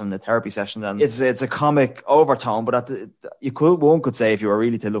a therapy session. And it's a comic overtone, but one could say, if you were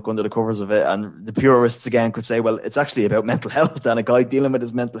really to look under the covers of it, and the purists again could say, well, it's actually about mental health and a guy dealing with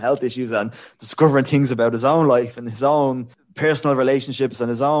his mental health issues and discovering things about his own life and his own personal relationships and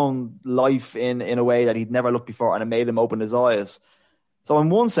his own life in a way that he'd never looked before, and it made him open his eyes. So in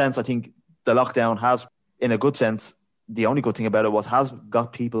one sense, I think the lockdown has, in a good sense, the only good thing about it has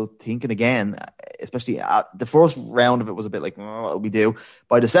got people thinking again, especially the first round of it was a bit like, what do we do?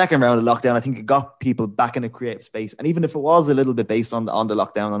 By the second round of lockdown, I think it got people back in a creative space. And even if it was a little bit based on the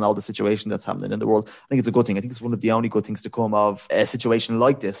lockdown and all the situation that's happening in the world, I think it's a good thing. I think it's one of the only good things to come of a situation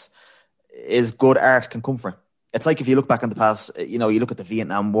like this is good art can come from. It's like if you look back in the past, you look at the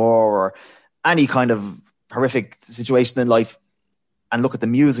Vietnam War or any kind of horrific situation in life, and look at the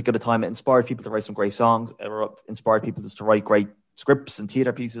music at the time, it inspired people to write some great songs. It inspired people just to write great scripts and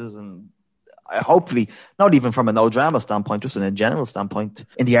theatre pieces. And hopefully, not even from a no drama standpoint, just in a general standpoint,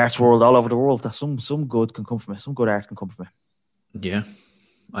 in the arts world all over the world, that some good can come from it. Some good art can come from it. Yeah,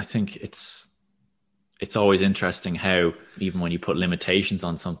 I think it's always interesting how even when you put limitations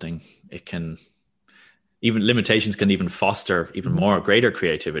on something, limitations can even foster even more greater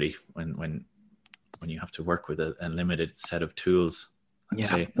creativity when you have to work with a limited set of tools.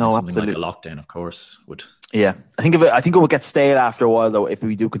 Something absolutely. Like a lockdown, of course, would. Yeah, I think it will get stale after a while, though. If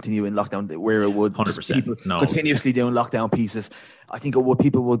we do continue in lockdown, where it would 100%. People continuously doing lockdown pieces, I think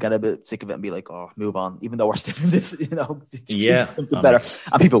people will get a bit sick of it and be like, "Oh, move on." Even though we're still in this, something better,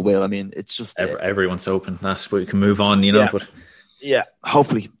 and people will. I mean, it's just everyone's open that we can move on, But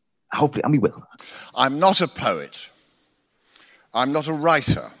hopefully, and we will. I'm not a poet. I'm not a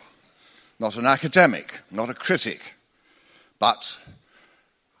writer. Not an academic. Not a critic. But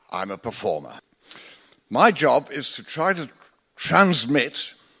I'm a performer. My job is to try to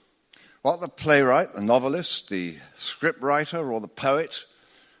transmit what the playwright, the novelist, the scriptwriter, or the poet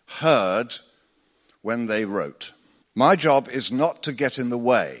heard when they wrote. My job is not to get in the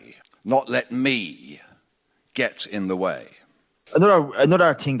way, not let me get in the way.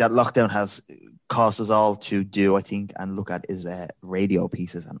 Another thing that lockdown has caused us all to do, I think, and look at is radio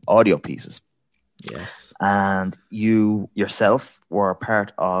pieces and audio pieces. Yes. And you yourself were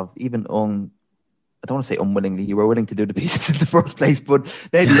part of, even I don't want to say unwillingly, you were willing to do the pieces in the first place, but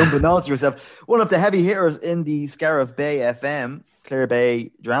maybe unbeknownst to yourself, one of the heavy hitters in the Scariff Bay FM, Clare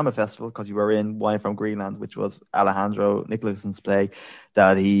Bay Drama Festival, because you were in Wine from Greenland, which was Alejandro Nicholson's play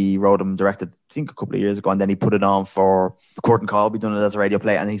that he wrote and directed, I think, a couple of years ago, and then he put it on for Court and Call. We done it as a radio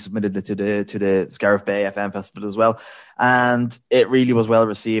play, and he submitted it to the Scariff Bay FM Festival as well. And it really was well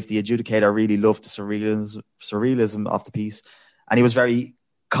received. The adjudicator really loved the surrealism of the piece, and he was very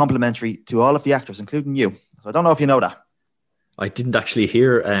complimentary to all of the actors, including you. So I don't know if you know that. I didn't actually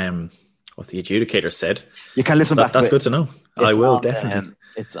hear what the adjudicator said. You can listen back. That's good to know. I will definitely.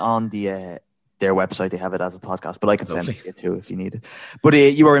 It's on their website. They have it as a podcast, but I can send it to you too if you need it. But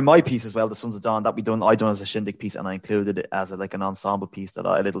you were in my piece as well, The Sons of Dawn, that I done as a Shindig piece, and I included it as an ensemble piece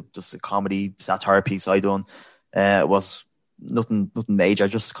just a comedy satire piece I done. It was nothing major,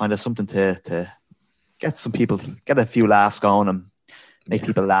 just kind of something to get a few laughs going and make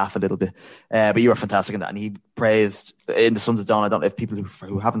people laugh a little bit. But you were fantastic in that. And he praised in The Sons of Dawn, I don't know if people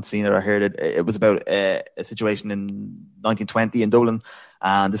who haven't seen it or heard it, it was about a situation in 1920 in Dublin.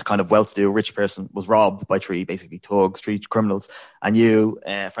 And this kind of well-to-do rich person was robbed by three criminals. And you,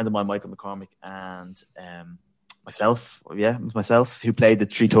 a friend of mine, Michael McCormick, and myself, it was myself who played the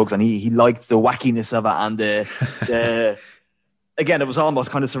three thugs. And he liked the wackiness of it and again, it was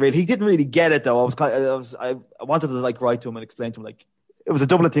almost kind of surreal. He didn't really get it though. I wanted to like write to him and explain to him like it was a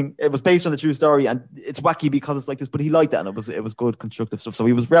Dublin thing. It was based on a true story, and it's wacky because it's like this. But he liked that, and it was good, constructive stuff. So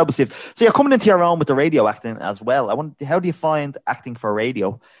he was well received. So you're coming into your own with the radio acting as well. How do you find acting for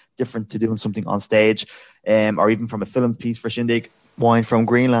radio different to doing something on stage, or even from a film piece for Shindig? Wine from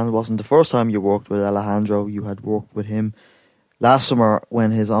Greenland wasn't the first time you worked with Alejandro. You had worked with him last summer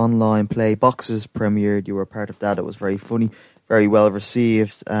when his online play Boxes premiered. You were part of that. It was very funny, very well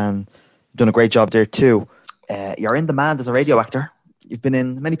received, and you've done a great job there too. You're in demand as a radio actor. You've been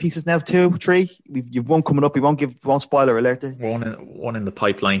in many pieces now, 2, 3. You've one coming up. We won't spoiler alert. One in the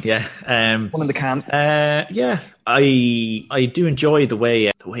pipeline, yeah. One in the can. Yeah, I do enjoy the way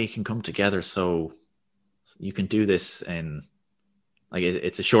it can come together. So you can do this in like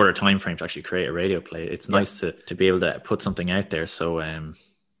it's a shorter time frame to actually create a radio play. It's nice to be able to put something out there. So I don't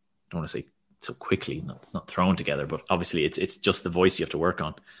want to say so quickly. It's not thrown together, but obviously it's just the voice you have to work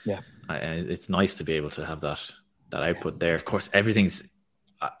on. Yeah, it's nice to be able to have that output there. Of course, everything's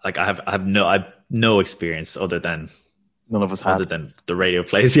like I have no experience other than none of us had, other than the radio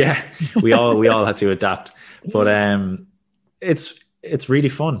plays. Yeah, we all had to adapt, but it's really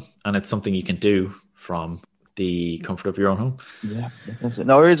fun, and it's something you can do from the comfort of your own home. Yeah, that's it.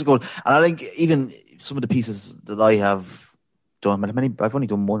 No, it is good, and I think even some of the pieces that I have done, I've only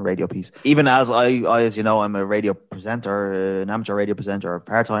done one radio piece. Even as as you know, I'm a radio presenter, an amateur radio presenter, a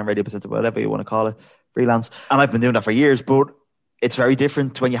part-time radio presenter, whatever you want to call it. Freelance, and I've been doing that for years, but it's very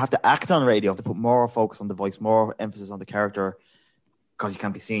different when you have to act on radio. You have to put more focus on the voice, more emphasis on the character, because you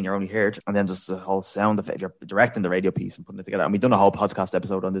can't be seen, you're only heard, and then just the whole sound effect. If you're directing the radio piece and putting it together, and we've done a whole podcast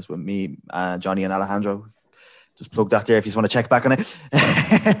episode on this with me, Johnny and Alejandro. Just plug that there if you just want to check back on it.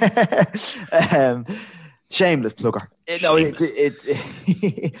 Shameless plugger.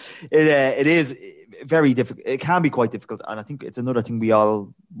 It is very difficult. It can be quite difficult, and I think it's another thing we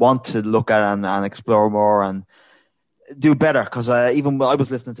all want to look at and explore more and do better. Because even when I was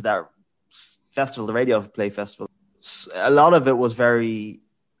listening to that festival, the Radio Play Festival, a lot of it was very,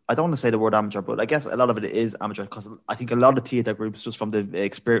 I don't want to say the word amateur, but I guess a lot of it is amateur, because I think a lot of theatre groups, just from the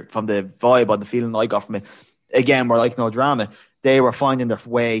experience, from the vibe or the feeling I got from it, again, were like No Drama. They were finding their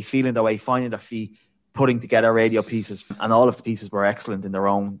way, feeling their way, finding their feet, putting together radio pieces, and all of the pieces were excellent in their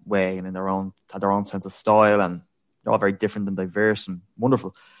own way and had their own sense of style, and they're all very different and diverse and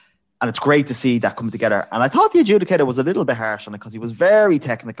wonderful. And it's great to see that coming together. And I thought the adjudicator was a little bit harsh on it, because he was very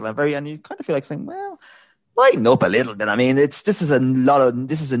technical and you kind of feel like saying, well, lighten up a little bit. I mean, this is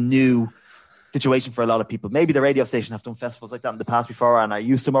a new situation for a lot of people. Maybe the radio station have done festivals like that in the past before and are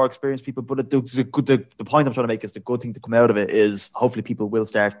used to more experienced people. But the point I'm trying to make is the good thing to come out of it is hopefully people will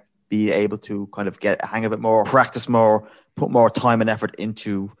start be able to kind of get a hang of it more, practice more, put more time and effort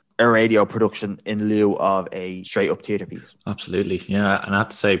into a radio production in lieu of a straight up theatre piece. Absolutely. Yeah. And I have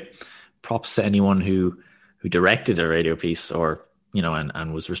to say props to anyone who directed a radio piece, or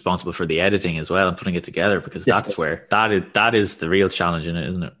and was responsible for the editing as well and putting it together, because that's where that is the real challenge in it,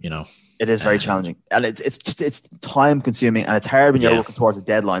 isn't it? It is very challenging, and it's time consuming, and it's hard when you're working towards a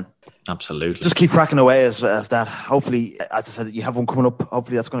deadline. Absolutely. Just keep cracking away as that. Hopefully, as I said, you have one coming up.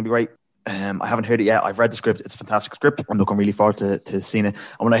 Hopefully that's going to be great. I haven't heard it yet. I've read the script. It's a fantastic script. I'm looking really forward to seeing it.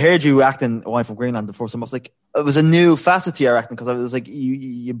 And when I heard you acting Wine from Greenland the first time, I was like, it was a new facet to your acting, because I was like,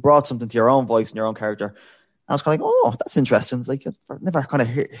 you brought something to your own voice and your own character. I was kind of like, oh, that's interesting. It's like, I've never kind of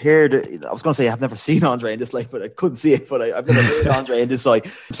heard it. I was going to say I've never seen Andre in this light, but I couldn't see it. But I've never heard Andre in this side.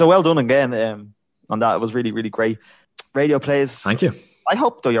 So well done again on that. It was really, really great. Radio plays. Thank you. I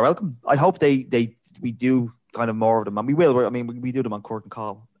hope, though, you're welcome. I hope we do kind of more of them, and we will. I mean, we do them on Court and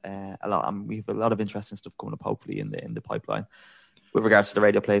Call a lot, and we have a lot of interesting stuff coming up, hopefully in the pipeline with regards to the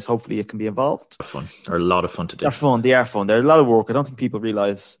radio plays. Hopefully it can be involved. They're a lot of fun to do. They are fun. They're a lot of work. I don't think people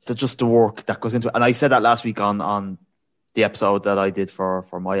realise that just the work that goes into it. And I said that last week on the episode that I did for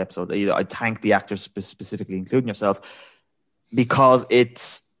my episode. I thank the actors specifically, including yourself, because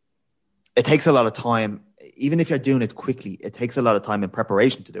it takes a lot of time. Even if you're doing it quickly, it takes a lot of time in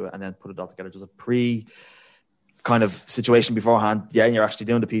preparation to do it, and then put it all together. There's a pre kind of situation beforehand, and you're actually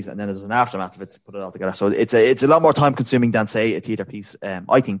doing the piece, and then there's an aftermath of it to put it all together. So it's a lot more time consuming than, say, a theatre piece,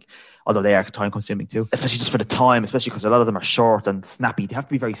 I think, although they are time consuming too, especially just for the time, especially because a lot of them are short and snappy. They have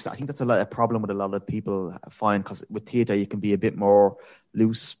to be very, I think that's a problem with a lot of people find, because with theatre you can be a bit more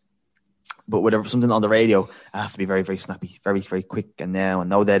loose, but whatever, something on the radio, it has to be very, very snappy, very, very quick, and now, and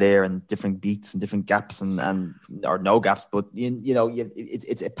no dead air, and different beats and different gaps, and or no gaps, but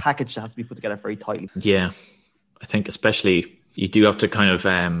it's a package that has to be put together very tightly. Yeah. I think especially you do have to kind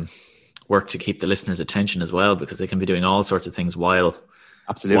of work to keep the listener's attention as well, because they can be doing all sorts of things while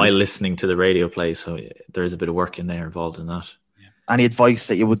listening to the radio play. So there is a bit of work in there involved in that. Yeah. Any advice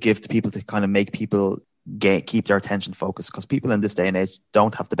that you would give to people to kind of make people keep their attention focused? Because people in this day and age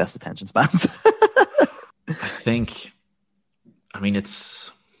don't have the best attention spans. I think, I mean,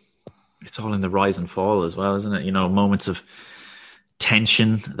 it's all in the rise and fall as well, isn't it? You know, moments of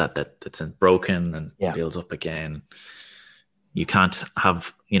tension that's broken and builds up again. You can't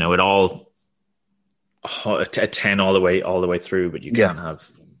have, you know, it all a 10 all the way through, but you can't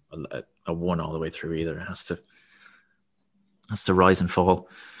have a 1 all the way through either. It has to rise and fall.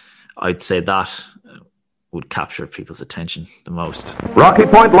 I'd say that would capture people's attention the most. Rocky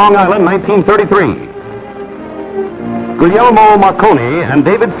Point, Long Island, 1933. Guglielmo Marconi and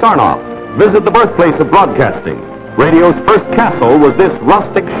David Sarnoff visit the birthplace of broadcasting. Radio's first castle was this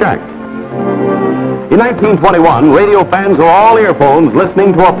rustic shack. In 1921, radio fans are all earphones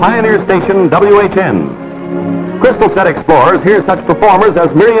listening to a pioneer station, WHN. Crystal Set explorers hear such performers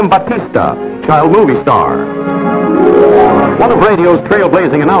as Miriam Batista, child movie star. One of radio's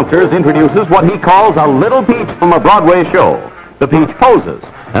trailblazing announcers introduces what he calls a little peach from a Broadway show. The peach poses,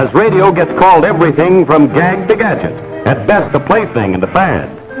 as radio gets called everything from gag to gadget, at best a plaything and a fad.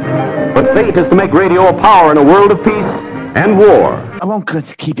 But fate is to make radio a power in a world of peace and war. I won't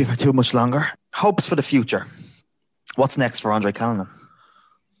keep you for too much longer. Hopes for the future. What's next for Andre Callinan?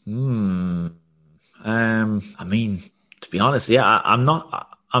 I mean, to be honest, I'm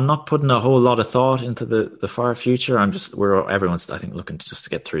not putting a whole lot of thought into the far future. Everyone's, I think, looking to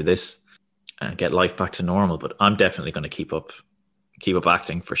get through this and get life back to normal. But I'm definitely going to keep up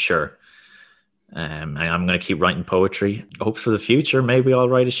acting for sure. And I'm going to keep writing poetry. Hopes for the future. Maybe I'll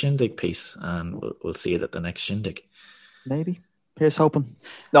write a Shindig piece, and we'll see it at the next Shindig. Maybe. Here's hoping.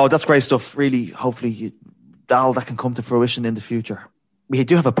 No, that's great stuff. Really, hopefully, that can come to fruition in the future. We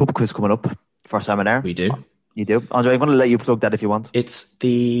do have a pub quiz coming up for our seminar. We do. You do? Andre, I'm going to let you plug that if you want. It's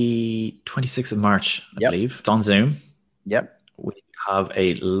the 26th of March, I believe. It's on Zoom. Yep. We have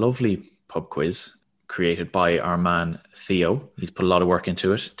a lovely pub quiz created by our man Theo. He's put a lot of work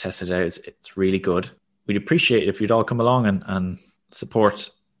into it, tested it out. It's really good. We'd appreciate it if you'd all come along and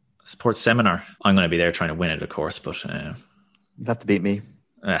support seminar. I'm going to be there trying to win it, of course, but you have to beat me.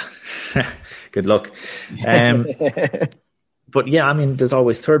 Good luck. But yeah, I mean, there's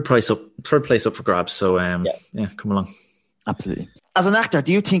always third place up for grabs. So come along. Absolutely. As an actor,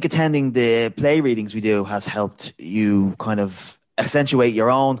 do you think attending the play readings we do has helped you kind of accentuate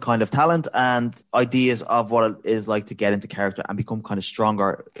your own kind of talent and ideas of what it is like to get into character and become kind of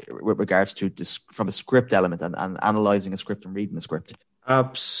stronger with regards to this, from a script element and analyzing a script and reading a script?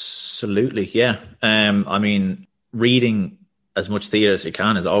 Absolutely, yeah. I mean, reading as much theatre as you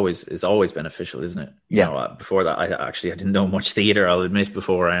can is always beneficial, isn't it? You know, before that, I didn't know much theatre, I'll admit,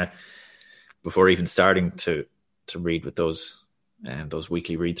 before even starting to read with those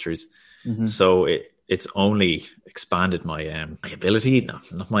weekly read-throughs. Mm-hmm. So it's only expanded my ability,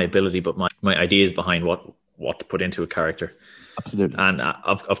 not my ability, but my ideas behind what to put into a character. Absolutely. And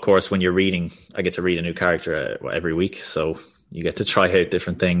of course, when you're reading, I get to read a new character every week, so you get to try out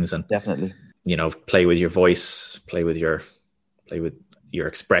different things and definitely, you know, play with your voice, play with your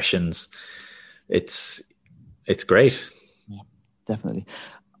expressions. It's great. Yeah, definitely.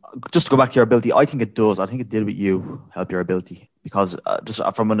 Just to go back to your ability, I think it does. I think it did with you help your ability. Because just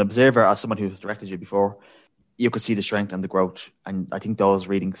from an observer, as someone who has directed you before, you could see the strength and the growth. And I think those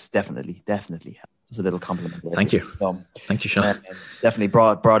readings definitely just a little compliment. Thank you. Thank you, Sean. Definitely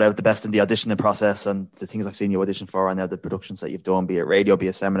brought out the best in the auditioning process and the things I've seen you audition for and now the productions that you've done, be it radio, be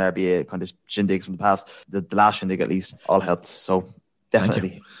it seminar, be it kind of shindigs from the past. The last shindig, at least, all helped. So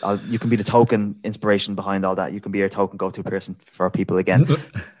definitely, you can be the token inspiration behind all that. You can be your token go-to person for people again.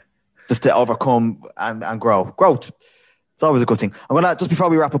 Just to overcome and grow. Growth. It's always a good thing. I'm gonna, just before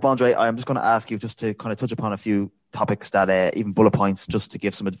we wrap up, Andre, I'm just going to ask you just to kind of touch upon a few topics that even bullet points, just to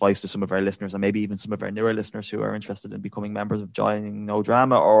give some advice to some of our listeners and maybe even some of our newer listeners who are interested in becoming members of Joining No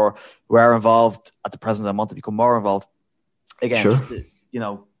Drama or who are involved at the present and want to become more involved. Again, sure.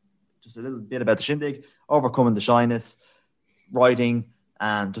 just a little bit about the shindig, overcoming the shyness, writing,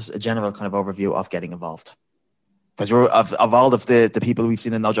 and just a general kind of overview of getting involved. Because of all of the people we've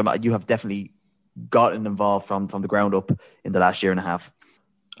seen in No Drama, you have definitely gotten involved from the ground up in the last year and a half.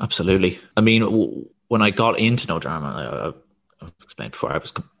 Absolutely. I mean, when I got into No Drama, I've explained before, I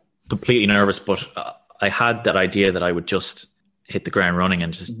was completely nervous, but I had that idea that I would just hit the ground running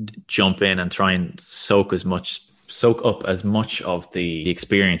and just jump in and try and soak up as much of the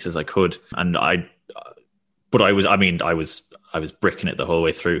experience as I could. And I was bricking it the whole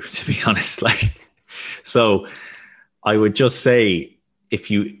way through, to be honest. So I would just say, if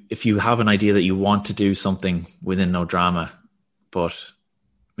you have an idea that you want to do something within No Drama, but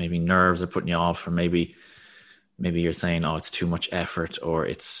maybe nerves are putting you off, or maybe maybe you're saying, oh, it's too much effort, or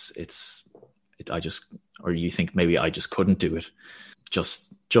or you think maybe I just couldn't do it.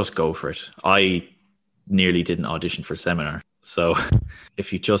 Just go for it. I nearly didn't audition for Seminar. So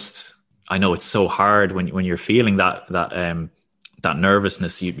if you I know it's so hard when you're feeling that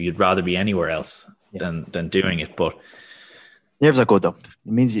nervousness, you'd rather be anywhere else than doing it. But nerves are good though.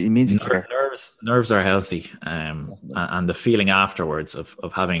 It means you care. Nerves are healthy. And the feeling afterwards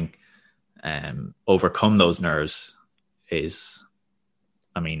of having overcome those nerves is,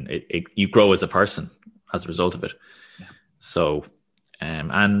 I mean, you grow as a person as a result of it. Yeah. So,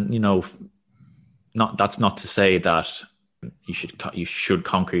 and you know, that's not to say that you should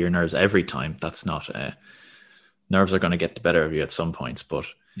conquer your nerves every time. That's not. Nerves are going to get the better of you at some points, but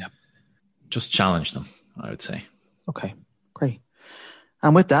just challenge them, I would say. Okay, great.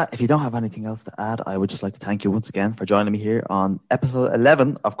 And with that, if you don't have anything else to add, I would just like to thank you once again for joining me here on episode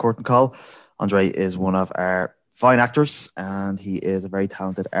 11 of Curtain Call. Andre is one of our fine actors, and he is a very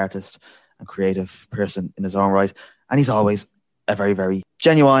talented artist and creative person in his own right. And he's always a very, very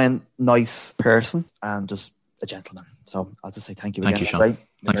genuine, nice person and just a gentleman. So I'll just say thank you again. Thank you, Sean.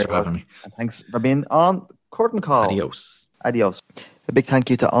 Thanks for having me. And thanks for being on Curtain Call. Adios. A big thank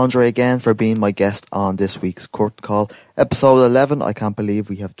you to Andre again for being my guest on this week's Curtain Call. Episode 11. I can't believe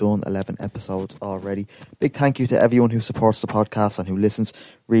we have done 11 episodes already. Big thank you to everyone who supports the podcast and who listens.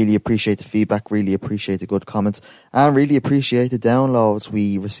 Really appreciate the feedback, really appreciate the good comments, and really appreciate the downloads.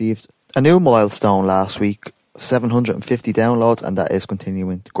 We received a new milestone last week, 750 downloads, and that is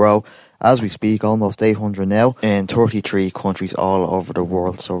continuing to grow as we speak. Almost 800 now in 33 countries all over the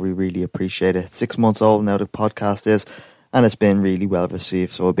world, so we really appreciate it. 6 months old now the podcast is, and it's been really well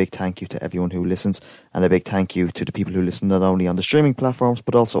received. So a big thank you to everyone who listens, and a big thank you to the people who listen not only on the streaming platforms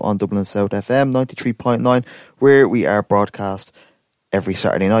but also on Dublin South FM 93.9, where we are broadcast every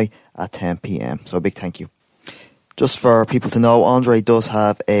Saturday night at 10 p.m. So a big thank you. Just for people to know, Andre does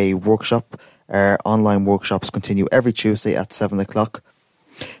have a workshop. Our online workshops continue every Tuesday at 7 o'clock.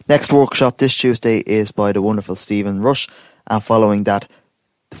 Next workshop this Tuesday is by the wonderful Stephen Rush, and following that,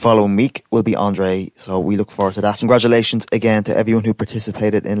 the following week will be Andre, so we look forward to that. Congratulations again to everyone who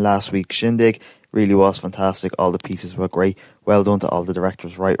participated in last week's Shindig. Really was fantastic. All the pieces were great. Well done to all the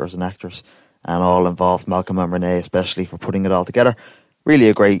directors, writers and actors and all involved, Malcolm and Renee especially, for putting it all together. Really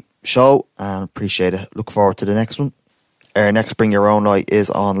a great show and appreciate it. Look forward to the next one. Our next Bring Your Own Night is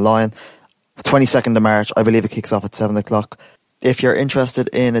online. 22nd of March, I believe it kicks off at 7 o'clock. If you're interested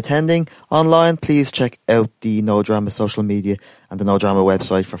in attending online, please check out the No Drama social media and the No Drama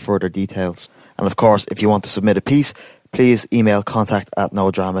website for further details. And of course, if you want to submit a piece, please email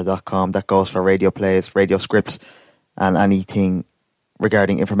contact@nodrama.com. That goes for radio plays, radio scripts, and anything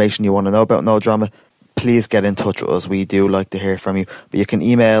regarding information you want to know about No Drama. Please get in touch with us. We do like to hear from you. But you can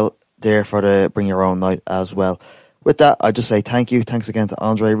email there for the Bring Your Own Night as well. With that, I just say thank you. Thanks again to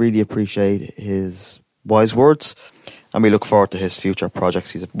Andre. Really appreciate his wise words, and we look forward to his future projects.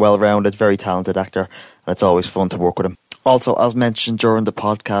 He's a well-rounded, very talented actor, and it's always fun to work with him. Also, as mentioned during the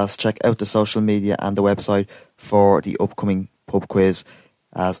podcast, check out the social media and the website for the upcoming pub quiz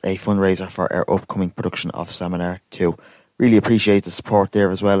as a fundraiser for our upcoming production of Seminar 2. Really appreciate the support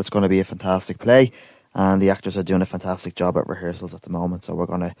there as well. It's going to be a fantastic play, and the actors are doing a fantastic job at rehearsals at the moment, so we're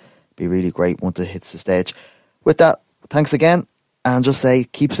going to be really great once it hits the stage. With that, thanks again, and just say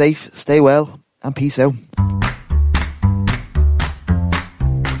keep safe, stay well, and peace out.